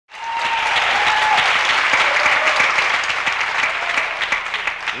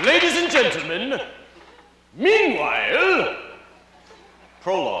Ladies and gentlemen, meanwhile,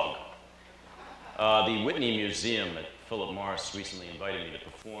 prologue. The Whitney Museum at Philip Morris recently invited me to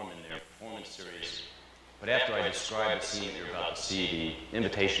perform in their performance series. But after I described the scene that you're about to see, the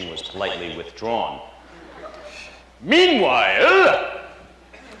invitation was politely withdrawn. Meanwhile,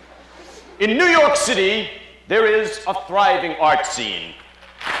 in New York City, there is a thriving art scene,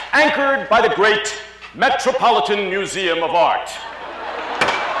 anchored by the great Metropolitan Museum of Art.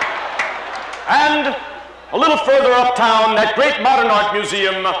 And a little further uptown, that great modern art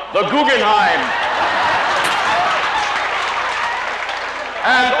museum, the Guggenheim.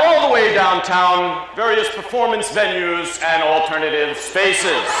 And all the way downtown, various performance venues and alternative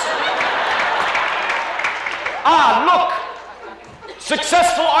spaces. Ah, look!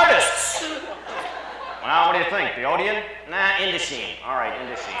 Successful artists. Well, what do you think? The Odeon? Nah, Indocene. All right,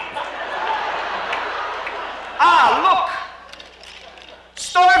 Indocene. Ah, look!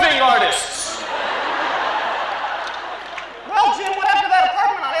 Starving artists. Well, Jim, what happened to that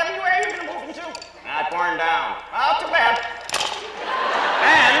apartment on Avenue? Where are you going to move into? It burned down. Oh, too bad.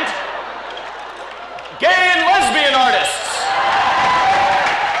 And gay and lesbian artists.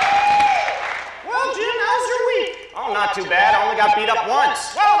 Well, Jim, how's your week? Oh, not too bad. I only got beat up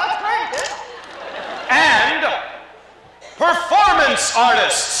once. Well, that's great. And performance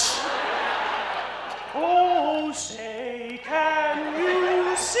artists. Oh, say, can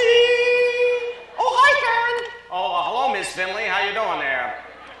you see? Oh, hi, Karen. Oh, hello, Miss Finley. How you doing there?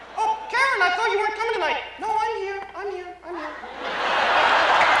 Oh, Karen, I thought you weren't coming tonight. No, I'm here. I'm here. I'm here.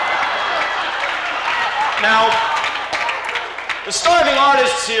 Now, the starving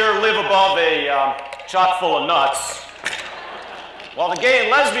artists here live above a chock full of nuts, while the gay and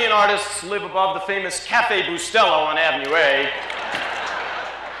lesbian artists live above the famous Cafe Bustelo on Avenue A.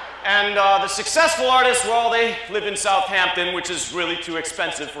 And the successful artists, well, they live in Southampton, which is really too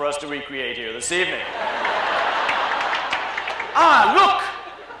expensive for us to recreate here this evening. Ah, look!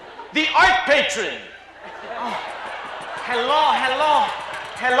 The art patron. Oh, hello, hello.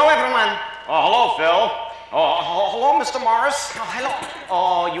 Hello, everyone. Oh, hello, Phil. Oh, hello, Mr. Morris. Oh, hello.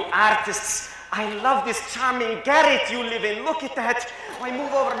 Oh, you artists. I love this charming garret you live in. Look at that. Why,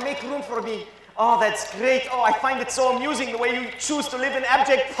 move over and make room for me. Oh, that's great. Oh, I find it so amusing the way you choose to live in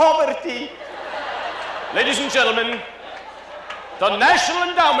abject poverty. Ladies and gentlemen, the National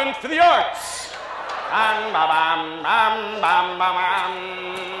Endowment for the Arts.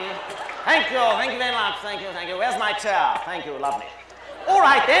 Thank you very much. Thank you. Where's my chair? Thank you, lovely. All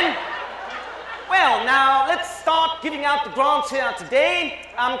right, then. Well, now, let's start giving out the grants here today.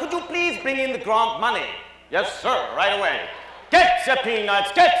 Could you please bring in the grant money? Yes, sir, right away. Get your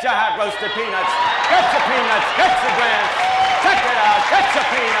peanuts, get your hot roasted peanuts, get your peanuts, get your grants. Check it out, get your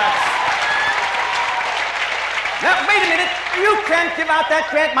peanuts. Now, wait a minute. You can't give out that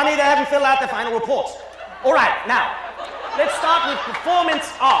grant money. They haven't filled out their final reports. All right, now, let's start with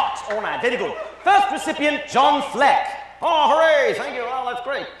performance art. All right, very good. First recipient, John Fleck. Oh, hooray, thank you. Oh, that's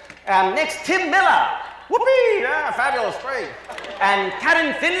great. Next, Tim Miller. Whoopee, yeah, fabulous, great. And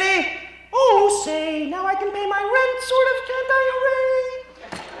Karen Finley. Oh, say, now I can pay my rent, sort of, can't I? Hooray.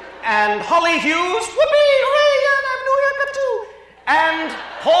 And Holly Hughes. Whoopee, hooray, yeah, I have no haircut too. And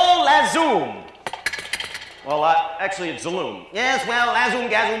Paul Lazoom. Well, actually, it's Zaloom. Yes, well, Lazoom,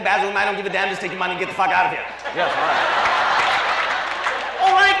 Gazoom, Bazoom, I don't give a damn. Just take your money and get the fuck out of here. Yes, all right.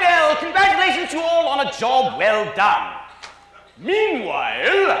 All right, well, congratulations to you all on a job well done.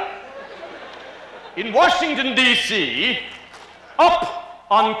 Meanwhile, in Washington, D.C., up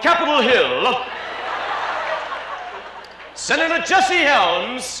on Capitol Hill, Senator Jesse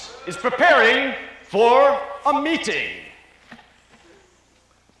Helms is preparing for a meeting.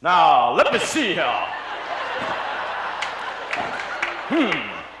 Now, let me see here.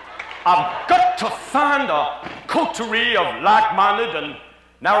 I've got to find a coterie of like-minded and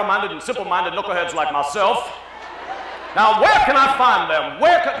narrow-minded and simple-minded knuckleheads like myself. Now, where can I find them?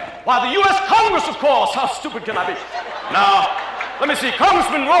 Why, the U.S. Congress, of course. How stupid can I be? Now, let me see.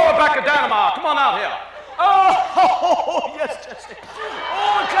 Congressman Rebecca Dynamite, come on out here. Oh, yes, Jesse.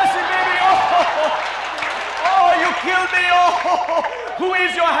 Oh, Jesse, baby. Oh, you killed me. Oh, who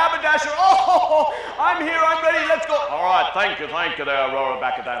is your haberdasher? Oh, I'm here. I'm ready. Let's go. All right, thank you there,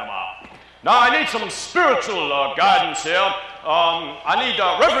 Rebecca Dynamite. Now, I need some spiritual guidance here. I need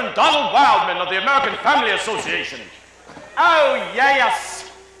Reverend Donald Wildman of the American Family Association. Oh, yes.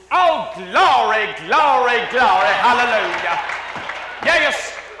 Oh, glory, glory, glory, hallelujah.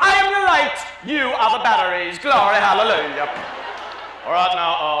 Yes, I am the light, you are the batteries, glory, hallelujah. All right,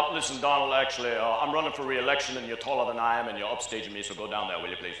 now, listen, Donald, actually, I'm running for re-election, and you're taller than I am, and you're upstaging me, so go down there, will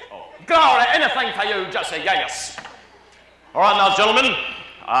you, please? Oh, glory, anything for you, Jesse, yes. All right, now, gentlemen,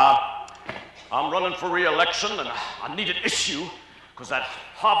 I'm running for re-election, and I need an issue, because that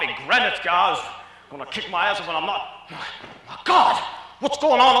Harvey Granite guy is going to kick my ass when I'm not. My God, what's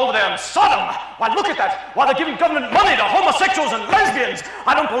going on over there in Sodom? Why, look at that. Why, they're giving government money to homosexuals and lesbians.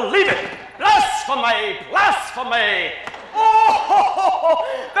 I don't believe it. Blasphemy, blasphemy. Oh,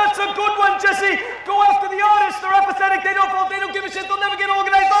 that's a good one, Jesse. Go after the artists. They're apathetic. They don't give a shit. They'll never get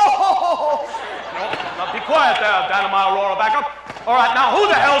organized. Oh, no, now be quiet there, Dynamite Aurora. Back up. All right, now who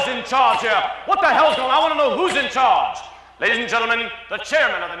the hell's in charge here? What the hell's going on? I want to know who's in charge. Ladies and gentlemen, the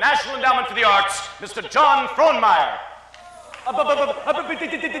chairman of the National Endowment for the Arts, Mr. John Frohnmeyer.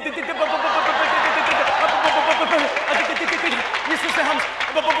 Yes, Mr. Helms.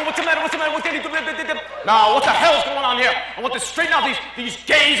 What's the matter? What's the matter? Now, what the hell's going on here? I want to straighten out these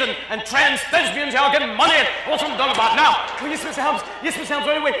gays and trans lesbians here getting money. And I want something done about it now. Oh, yes, Mr. Helms. Yes, Mr. Helms.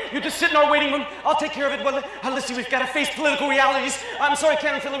 Anyway, you just sit in our waiting room. I'll take care of it. Well, listen, we've got to face political realities. I'm sorry,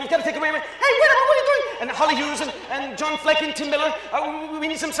 Karen Phillip. We've got to take away. Hey, wait a minute. What are you doing? And Holly Hughes and John Fleck and Tim Miller. We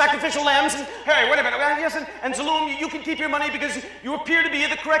need some sacrificial lambs. And hey, wait a minute. Yes, and Zaloom, you can keep your money because you appear to be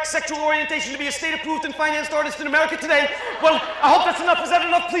the correct sexual orientation to be a state-approved and financed artist in America today. Well, I hope that's enough. Is that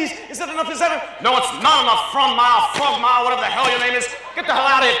enough, please? Is that enough? Is that enough? No, it's not enough. Frogmile, whatever the hell your name is. Get the hell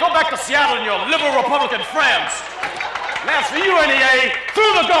out of here. Go back to Seattle and your liberal Republican friends. That's for you, NEA.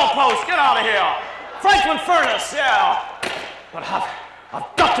 Through the goalpost. Get out of here. Franklin Furnace, yeah. But I've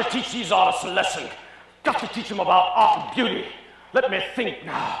got to teach these artists a lesson. Got to teach them about art and beauty. Let me think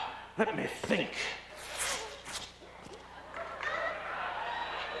now. Let me think.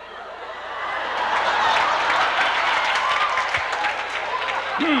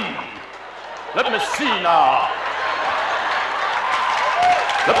 Let me see now.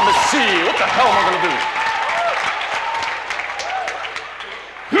 Let me see. What the hell am I going to do?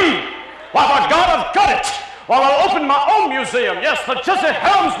 Why, by God, I've got it. Well, I'll open my own museum. Yes, the Jesse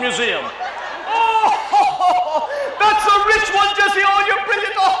Helms Museum. Oh, that's a rich one, Jesse. Oh, you're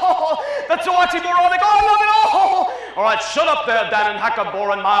brilliant. Oh, that's so oxymoronic. Oh, I love it. Oh. All right, shut up there, Dan and Hacker,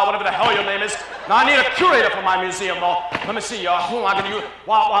 Boren, Mile, whatever the hell your name is. Now, I need a curator for my museum. Oh, let me see. Who am I going to use?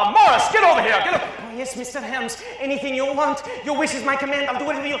 Well, Morris, get over here. Get over. Oh, yes, Mr. Helms. Anything you want. Your wish is my command. I'll do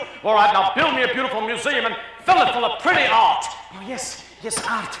whatever you. All right, now build me a beautiful museum and fill it full of pretty art. Oh, yes,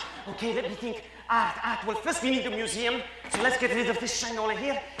 art. Okay, let me think. Art. Well, first we need a museum, so let's get rid of this shinola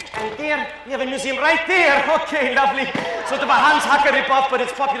here. And there, we have a museum right there. Okay, lovely. Sort of a Hans Hacker ripoff, but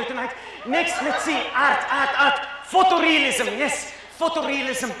it's popular tonight. Next, let's see, art. Photorealism, yes,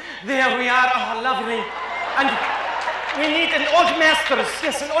 photorealism. There we are, oh, lovely. And we need an old masters,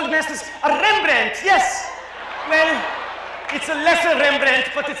 yes, an old masters. A Rembrandt, yes. Well, it's a lesser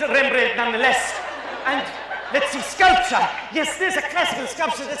Rembrandt, but it's a Rembrandt nonetheless. And let's see, sculpture. Yes, there's a classical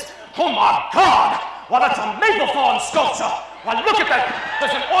sculpture that's... Oh, my God! Well, that's a maple thorn sculpture. Well, look at that.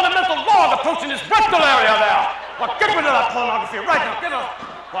 There's an ornamental log approaching his rectal area there. Well, get rid of that pornography right now. Get it.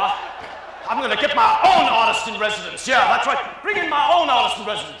 Well, I'm going to get my own artist in residence. Yeah, that's right. Bring in my own artist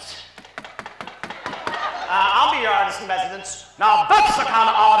in residence. I'll be your artist in residence. Now, that's the kind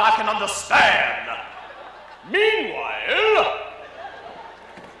of art I can understand. Meanwhile,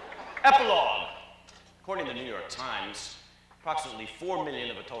 epilogue. According to the New York Times, approximately $4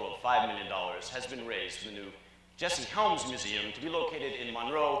 million of a total of $5 million has been raised for the new Jesse Helms Museum to be located in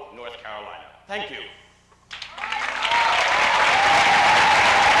Monroe, North Carolina. Thank you.